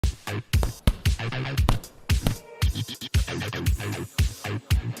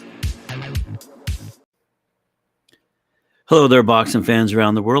Hello there, boxing fans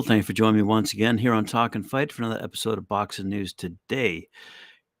around the world. Thank you for joining me once again here on Talk and Fight for another episode of Boxing News Today.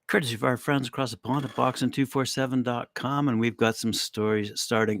 Courtesy of our friends across the pond at boxing247.com. And we've got some stories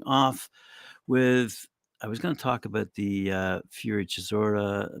starting off with. I was going to talk about the Fury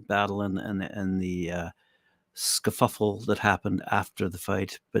Chisora battle and the scuffle that happened after the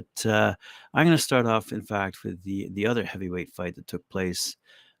fight. But I'm going to start off, in fact, with the other heavyweight fight that took place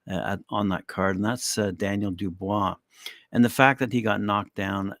on that card, and that's Daniel Dubois. And the fact that he got knocked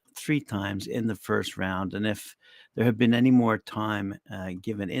down 3 times in the first round, and if there had been any more time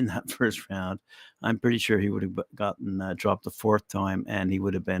given in that first round, I'm pretty sure he would have gotten dropped the 4th time, and he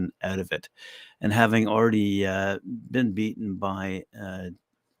would have been out of it. And having already been beaten by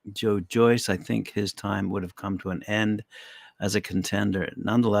Joe Joyce, I think his time would have come to an end as a contender.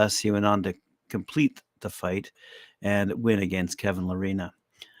 Nonetheless, he went on to complete the fight and win against Kevin Lerena.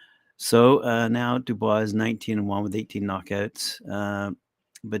 So now Dubois is 19-1 with 18 knockouts.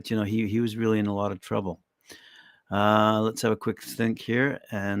 But, he was really in a lot of trouble. Let's have a quick think here.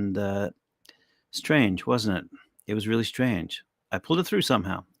 And strange, wasn't it? It was really strange. I pulled it through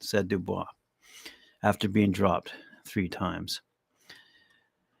somehow, said Dubois, after being dropped 3 times.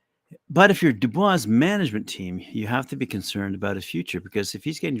 But if you're Dubois' management team, you have to be concerned about his future, because if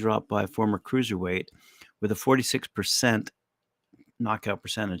he's getting dropped by a former cruiserweight with a 46% knockout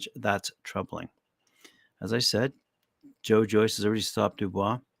percentage, that's troubling. As I said, Joe Joyce has already stopped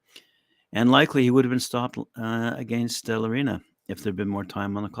Dubois, and likely he would have been stopped against Lerena if there'd been more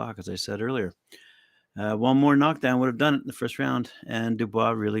time on the clock, as I said earlier. One more knockdown would have done it in the first round, and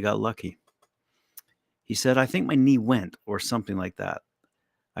Dubois really got lucky. He said, "I think my knee went," or something like that.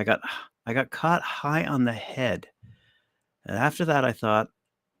 I got caught high on the head. And after that, I thought,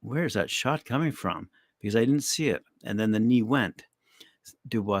 where's that shot coming from? Because I didn't see it. And then the knee went,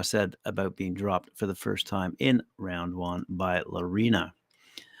 Dubois said about being dropped for the first time in round 1 by Lerena.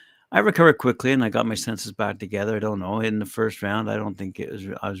 I recovered quickly and I got my senses back together. I don't know. In the first round, I don't think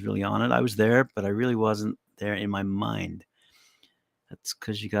I was really on it. I was there, but I really wasn't there in my mind. That's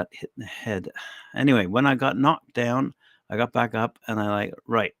because you got hit in the head. Anyway, when I got knocked down, I got back up and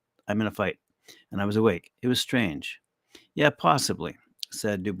right, I'm in a fight. And I was awake. It was strange. Yeah, possibly,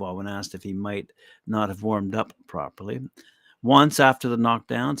 said Dubois when asked if he might not have warmed up properly. Once after the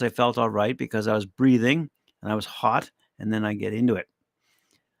knockdowns, I felt all right because I was breathing and I was hot, and then I get into it.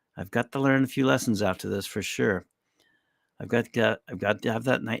 I've got to learn a few lessons after this for sure. I've got to have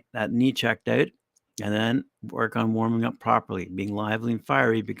that knee checked out, and then work on warming up properly, being lively and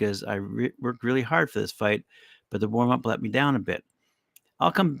fiery, because I worked really hard for this fight, but the warm up let me down a bit.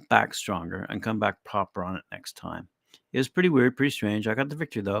 I'll come back stronger and come back proper on it next time. It was pretty weird, pretty strange. I got the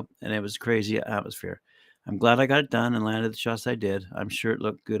victory though, and it was crazy atmosphere. I'm glad I got it done and landed the shots I did. I'm sure it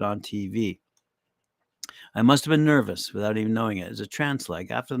looked good on TV. I must have been nervous without even knowing it. It was a trance leg.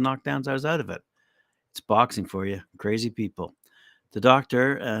 After the knockdowns, I was out of it. It's boxing for you. Crazy people. The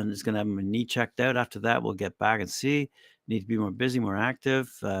doctor is going to have my knee checked out. After that, we'll get back and see. Need to be more busy, more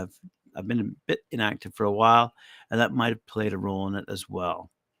active. I've been a bit inactive for a while, and that might have played a role in it as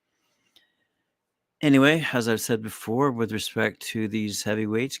well. Anyway, as I've said before, with respect to these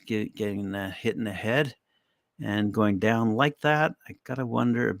heavyweights getting hit in the head and going down like that, I gotta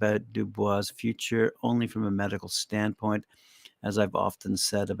wonder about Dubois' future, only from a medical standpoint, as I've often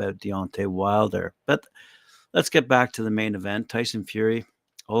said about Deontay Wilder. But let's get back to the main event. Tyson Fury,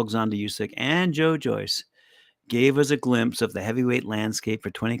 Alexander Usyk, and Joe Joyce gave us a glimpse of the heavyweight landscape for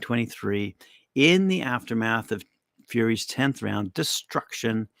 2023 in the aftermath of Fury's 10th round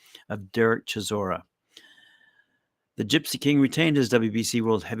destruction of Derek Chisora. The Gypsy King retained his WBC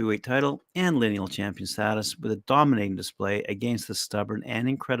World Heavyweight title and lineal champion status with a dominating display against the stubborn and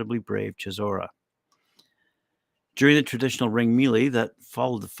incredibly brave Chisora. During the traditional ring melee that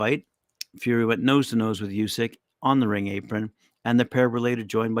followed the fight, Fury went nose-to-nose with Usyk on the ring apron, and the pair were later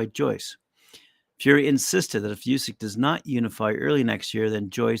joined by Joyce. Fury insisted that if Usyk does not unify early next year, then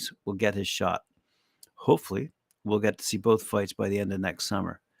Joyce will get his shot. Hopefully, we'll get to see both fights by the end of next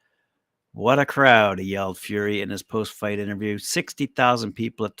summer. What a crowd, yelled Fury in his post-fight interview. 60,000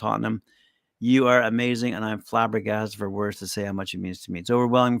 people at Tottenham. You are amazing, and I'm flabbergasted for words to say how much it means to me. It's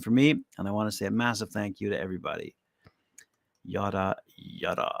overwhelming for me, and I want to say a massive thank you to everybody. Yada,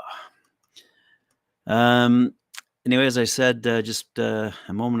 yada. Anyway, as I said just a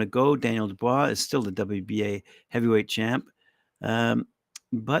moment ago, Daniel Dubois is still the WBA heavyweight champ.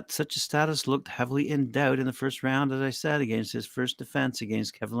 But such a status looked heavily in doubt in the first round, as I said, against his first defense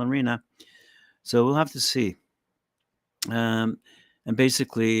against Kevin Lerena. So we'll have to see. And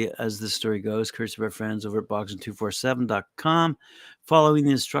basically, as this story goes, courtesy of our friends over at boxing247.com, following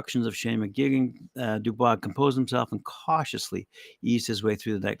the instructions of Shane McGuigan, Dubois composed himself and cautiously eased his way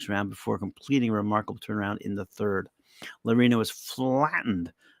through the next round before completing a remarkable turnaround in the third. Larena was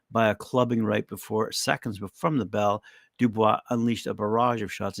flattened by a clubbing right before seconds from the bell. Dubois unleashed a barrage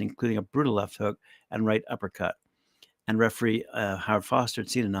of shots, including a brutal left hook and right uppercut. And referee Howard Foster had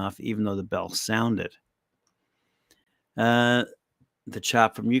seen enough, even though the bell sounded. The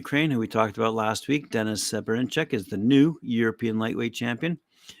chap from Ukraine, who we talked about last week, Denis Berinchuk, is the new European lightweight champion,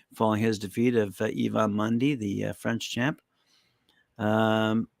 following his defeat of Ivan Mundy, the French champ.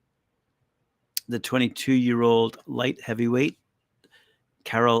 The 22-year-old light heavyweight,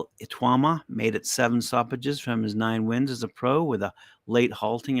 Karol Itwama, made it 7 stoppages from his 9 wins as a pro, with a late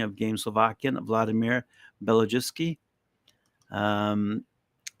halting of game Slovakian Vladimir Belojevski.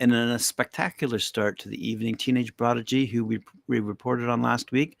 In a spectacular start to the evening, teenage prodigy, who we reported on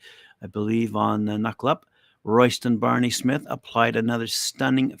last week, I believe on Knuckle Up, Royston Barney Smith, applied another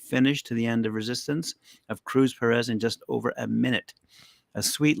stunning finish to the end of resistance of Cruz Perez in just over a minute. A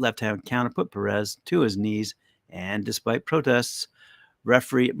sweet left-hand counter put Perez to his knees, and despite protests,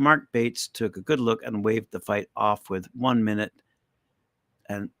 referee Mark Bates took a good look and waved the fight off with 1 minute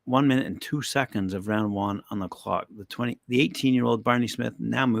and 2 seconds of round 1 on the clock. The 18-year-old Barney Smith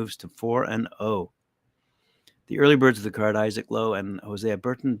now moves to 4-0. The early birds of the card, Isaac Lowe and Hosea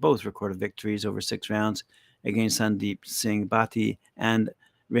Burton, both recorded victories over 6 rounds against Sandeep Singh Bhatti and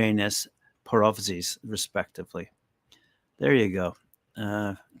Reynes Porovzis, respectively. There you go.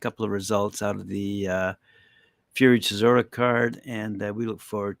 A couple of results out of the Fury Chisora card, and we look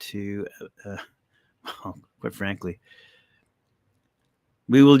forward to, well, quite frankly,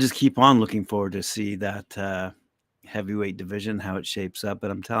 we will just keep on looking forward to see that heavyweight division, how it shapes up. But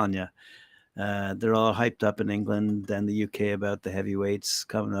I'm telling you, they're all hyped up in England and the UK about the heavyweights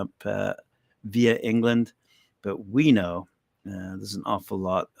coming up via England. But we know there's an awful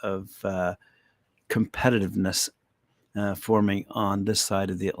lot of competitiveness forming on this side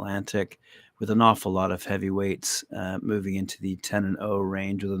of the Atlantic, with an awful lot of heavyweights moving into the 10-0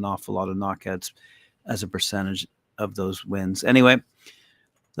 range, with an awful lot of knockouts as a percentage of those wins. Anyway,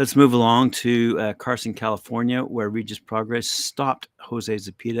 let's move along to Carson, California, where Regis Prograis stopped Jose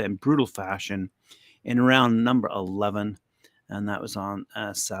Zepeda in brutal fashion in round number 11, and that was on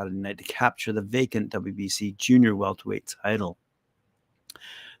Saturday night, to capture the vacant WBC junior welterweight title.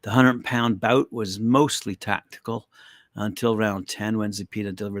 The 100-pound bout was mostly tactical until round 10, when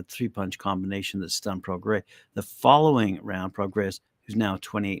Zepeda delivered a 3-punch combination that stunned Prograis. The following round, Prograis, who's now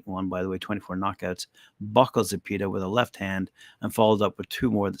 28-1, by the way, 24 knockouts, buckled Zepeda with a left hand and followed up with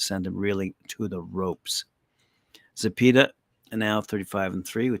 2 more that sent him reeling to the ropes. Zepeda, now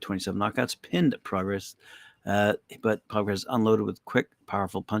 35-3 with 27 knockouts, pinned Prograis, but Prograis unloaded with quick,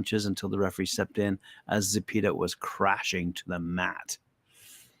 powerful punches until the referee stepped in as Zepeda was crashing to the mat.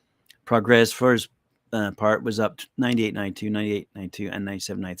 Prograis, for his part, was up 98-92, 98-92, and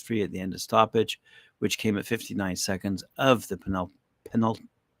 97-93 at the end of stoppage, which came at 59 seconds of the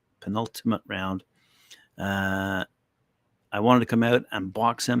penultimate round. I wanted to come out and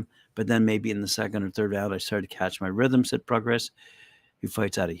box him, but then maybe in the second or third round, I started to catch my rhythm, said Prograis, who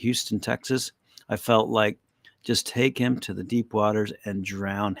fights out of Houston, Texas. I felt like just take him to the deep waters and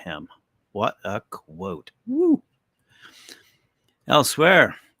drown him. What a quote. Woo.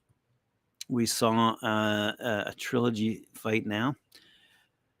 Elsewhere, we saw a trilogy fight now.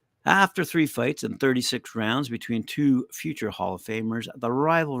 After 3 fights and 36 rounds between 2 future Hall of Famers, the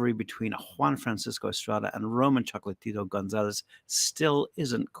rivalry between Juan Francisco Estrada and Roman Chocolatito Gonzalez still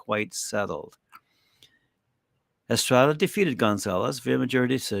isn't quite settled. Estrada defeated Gonzalez via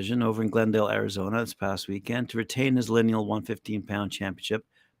majority decision over in Glendale, Arizona this past weekend to retain his lineal 115-pound championship,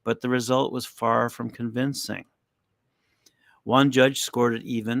 but the result was far from convincing. One judge scored it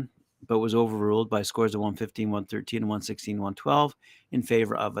even, but was overruled by scores of 115, 113, and 116, 112 in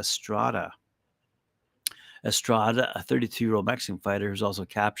favor of Estrada. Estrada, a 32-year-old Mexican fighter who's also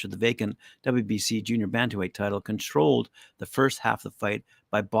captured the vacant WBC junior bantamweight title, controlled the first half of the fight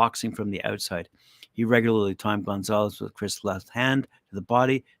by boxing from the outside. He regularly timed Gonzalez with Chris' left hand to the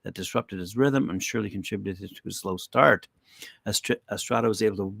body that disrupted his rhythm and surely contributed to his slow start. Estrada was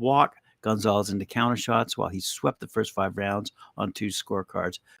able to walk Gonzalez into counter shots while he swept the first 5 rounds on 2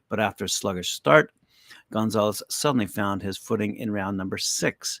 scorecards. But after a sluggish start, Gonzalez suddenly found his footing in round number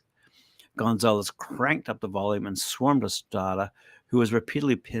 6. Gonzalez cranked up the volume and swarmed Estrada, who was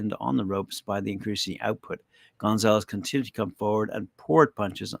repeatedly pinned on the ropes by the increasing output. Gonzalez continued to come forward and poured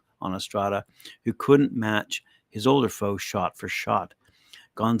punches on Estrada, who couldn't match his older foe shot for shot.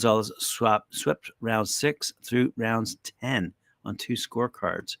 Gonzalez swept round 6 through rounds 10 on 2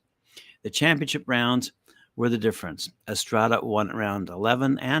 scorecards. The championship rounds were the difference. Estrada won round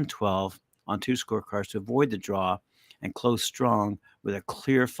 11 and 12 on 2 scorecards to avoid the draw and close strong with a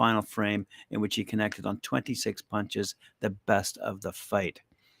clear final frame in which he connected on 26 punches, the best of the fight.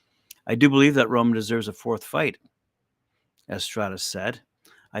 I do believe that Roman deserves a 4th fight, Estrada said.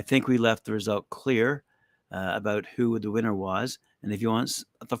 I think we left the result clear about who the winner was, and if he wants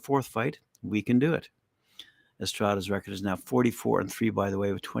the 4th fight, we can do it. Estrada's record is now 44-3, by the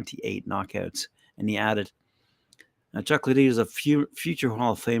way, with 28 knockouts. And he added, Chuck Liddell is a future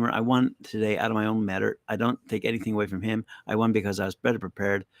Hall of Famer. I won today out of my own merit. I don't take anything away from him. I won because I was better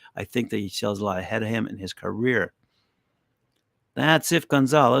prepared. I think that he still has a lot ahead of him in his career. That's If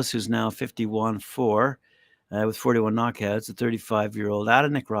Gonzalez, who's now 51-4 with 41 knockouts. The 35-year-old out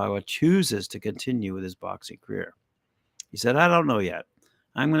of Nicaragua chooses to continue with his boxing career. He said, I don't know yet.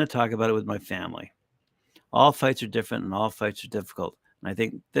 I'm going to talk about it with my family. All fights are different and all fights are difficult. And I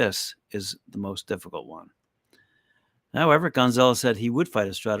think this is the most difficult one. However, Gonzalez said he would fight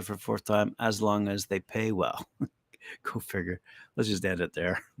Estrada for a 4th time as long as they pay well. Go figure. Let's just end it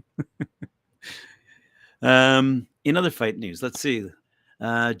there. In other fight news, let's see.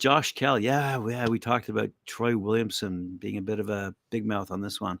 Josh Kelly. Yeah, we talked about Troy Williamson being a bit of a big mouth on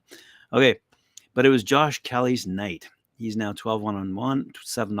this one. Okay, but it was Josh Kelly's night. He's now 12-1-1,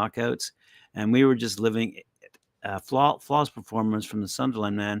 7 knockouts. And we were just living flawless performance from the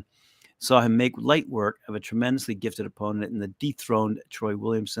Sunderland man. Saw him make light work of a tremendously gifted opponent in the dethroned Troy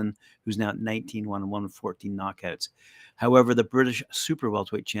Williamson, who's now 19-1-1 with 14 knockouts. However, the British Super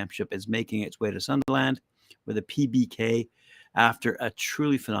Welterweight Championship is making its way to Sunderland with a PBK after a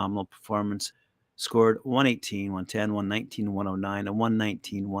truly phenomenal performance. Scored 118, 110, 119, 109, and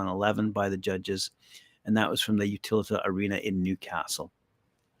 119, 111 by the judges. And that was from the Utilita Arena in Newcastle.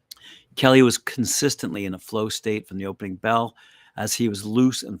 Kelly was consistently in a flow state from the opening bell, as he was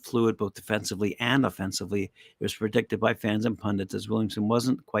loose and fluid both defensively and offensively. It was predicted by fans and pundits as Williamson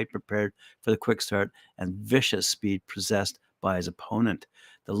wasn't quite prepared for the quick start and vicious speed possessed by his opponent.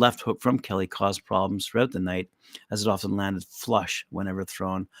 The left hook from Kelly caused problems throughout the night, as it often landed flush whenever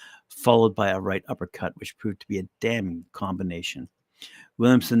thrown, followed by a right uppercut, which proved to be a damning combination.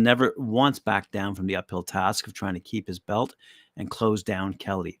 Williamson never once backed down from the uphill task of trying to keep his belt and close down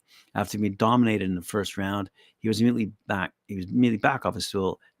Kelly. After being dominated in the first round, he was immediately back off his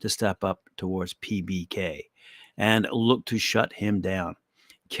stool to step up towards PBK and look to shut him down.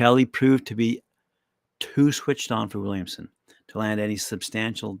 Kelly proved to be too switched on for Williamson to land any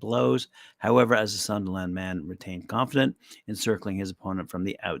substantial blows. However, as the Sunderland man retained confident, encircling his opponent from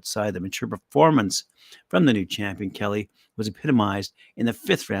the outside. The mature performance from the new champion Kelly was epitomized in the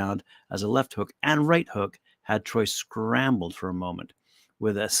 5th round as a left hook and right hook had Troy scrambled for a moment.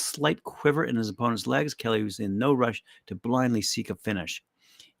 With a slight quiver in his opponent's legs, Kelly was in no rush to blindly seek a finish.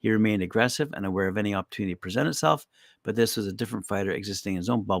 He remained aggressive and aware of any opportunity to present itself, but this was a different fighter existing in his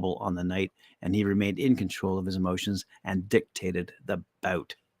own bubble on the night, and he remained in control of his emotions and dictated the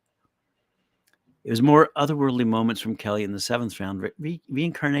bout. It was more otherworldly moments from Kelly in the 7th round,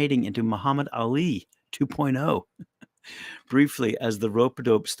 reincarnating into Muhammad Ali 2.0. Briefly, as the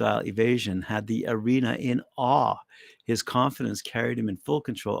rope-a-dope style evasion had the arena in awe. His confidence carried him in full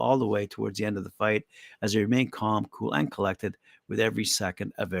control all the way towards the end of the fight, as he remained calm, cool, and collected with every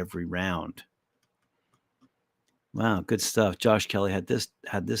second of every round. Wow, good stuff. Josh Kelly had this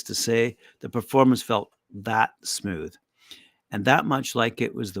to say. The performance felt that smooth, and that much like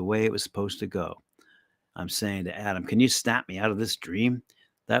it was the way it was supposed to go. I'm saying to Adam, can you snap me out of this dream?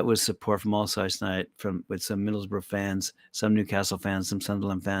 That was support from all sides tonight, with some Middlesbrough fans, some Newcastle fans, some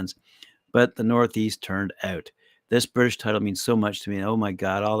Sunderland fans. But the Northeast turned out. This British title means so much to me. And oh my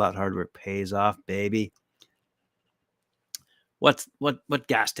God, all that hard work pays off, baby. What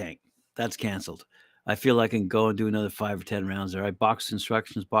gas tank? That's canceled. I feel I can go and do another 5 or 10 rounds there. I boxed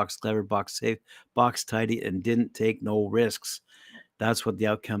instructions, boxed clever, boxed safe, boxed tidy, and didn't take no risks. That's what the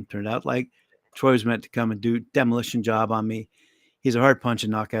outcome turned out like. Troy was meant to come and do demolition job on me. He's a hard punch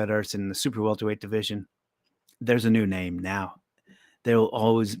and knockout artist in the super welterweight division. There's a new name now. There was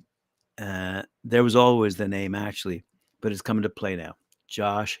always the name actually, but it's coming to play now.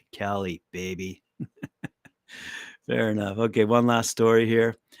 Josh Kelly, baby. Fair enough. Okay, one last story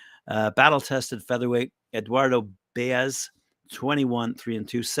here. Battle-tested featherweight Eduardo Baez,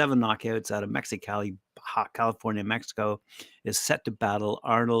 21-3-2, 7 knockouts out of Mexicali, California, Mexico, is set to battle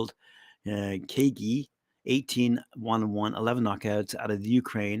Arnold Kagi, 18-1-1, 11 knockouts out of the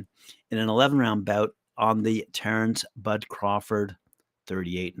Ukraine in an 11-round bout on the Terrence Bud Crawford,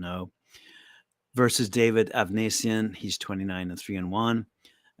 38-0, versus David Avnesian. He's 29-3-1.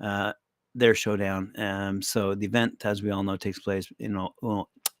 their showdown. So the event, as we all know, takes place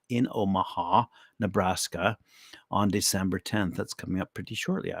in Omaha, Nebraska, on December 10th. That's coming up pretty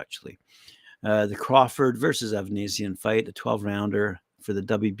shortly, actually. The Crawford versus Evanesian fight, a 12-rounder for the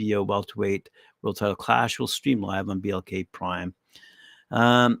WBO welterweight world title clash, will stream live on BLK Prime.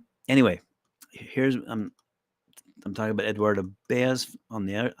 Anyway, here's I'm talking about Eduardo Baez on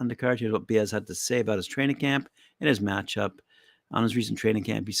the undercard. Here's what Baez had to say about his training camp and his matchup. On his recent training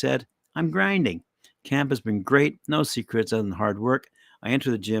camp, he said, "I'm grinding. Camp has been great. No secrets other than hard work. I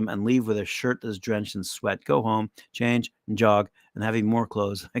enter the gym and leave with a shirt that's drenched in sweat. Go home, change, and jog, and having more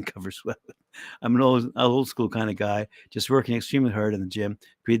clothes and cover sweat. I'm an old school kind of guy, just working extremely hard in the gym to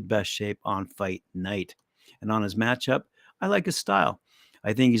be the best shape on fight night." And on his matchup, I like his style.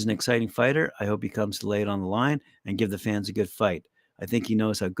 I think he's an exciting fighter. I hope he comes to lay it on the line and give the fans a good fight. I think he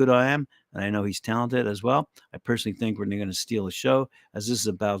knows how good I am, and I know he's talented as well. I personally think we're going to steal the show, as this is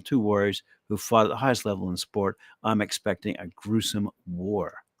about two warriors who fought at the highest level in sport. I'm expecting a gruesome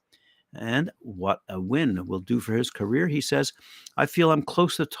war. And what a win will do for his career, he says. I feel I'm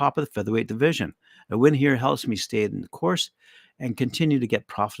close to the top of the featherweight division. A win here helps me stay in the course and continue to get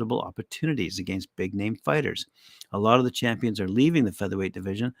profitable opportunities against big name fighters. A lot of the champions are leaving the featherweight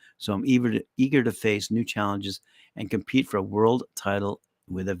division, so I'm eager to face new challenges and compete for a world title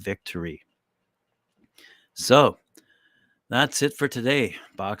with a victory. So, that's it for today,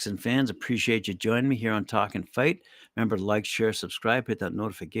 boxing fans. Appreciate you joining me here on Talking Fight. Remember to like, share, subscribe, hit that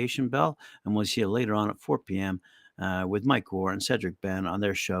notification bell, and we'll see you later on at 4 p.m. With Mike Gore and Cedric Ben on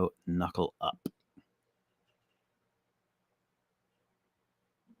their show, Knuckle Up.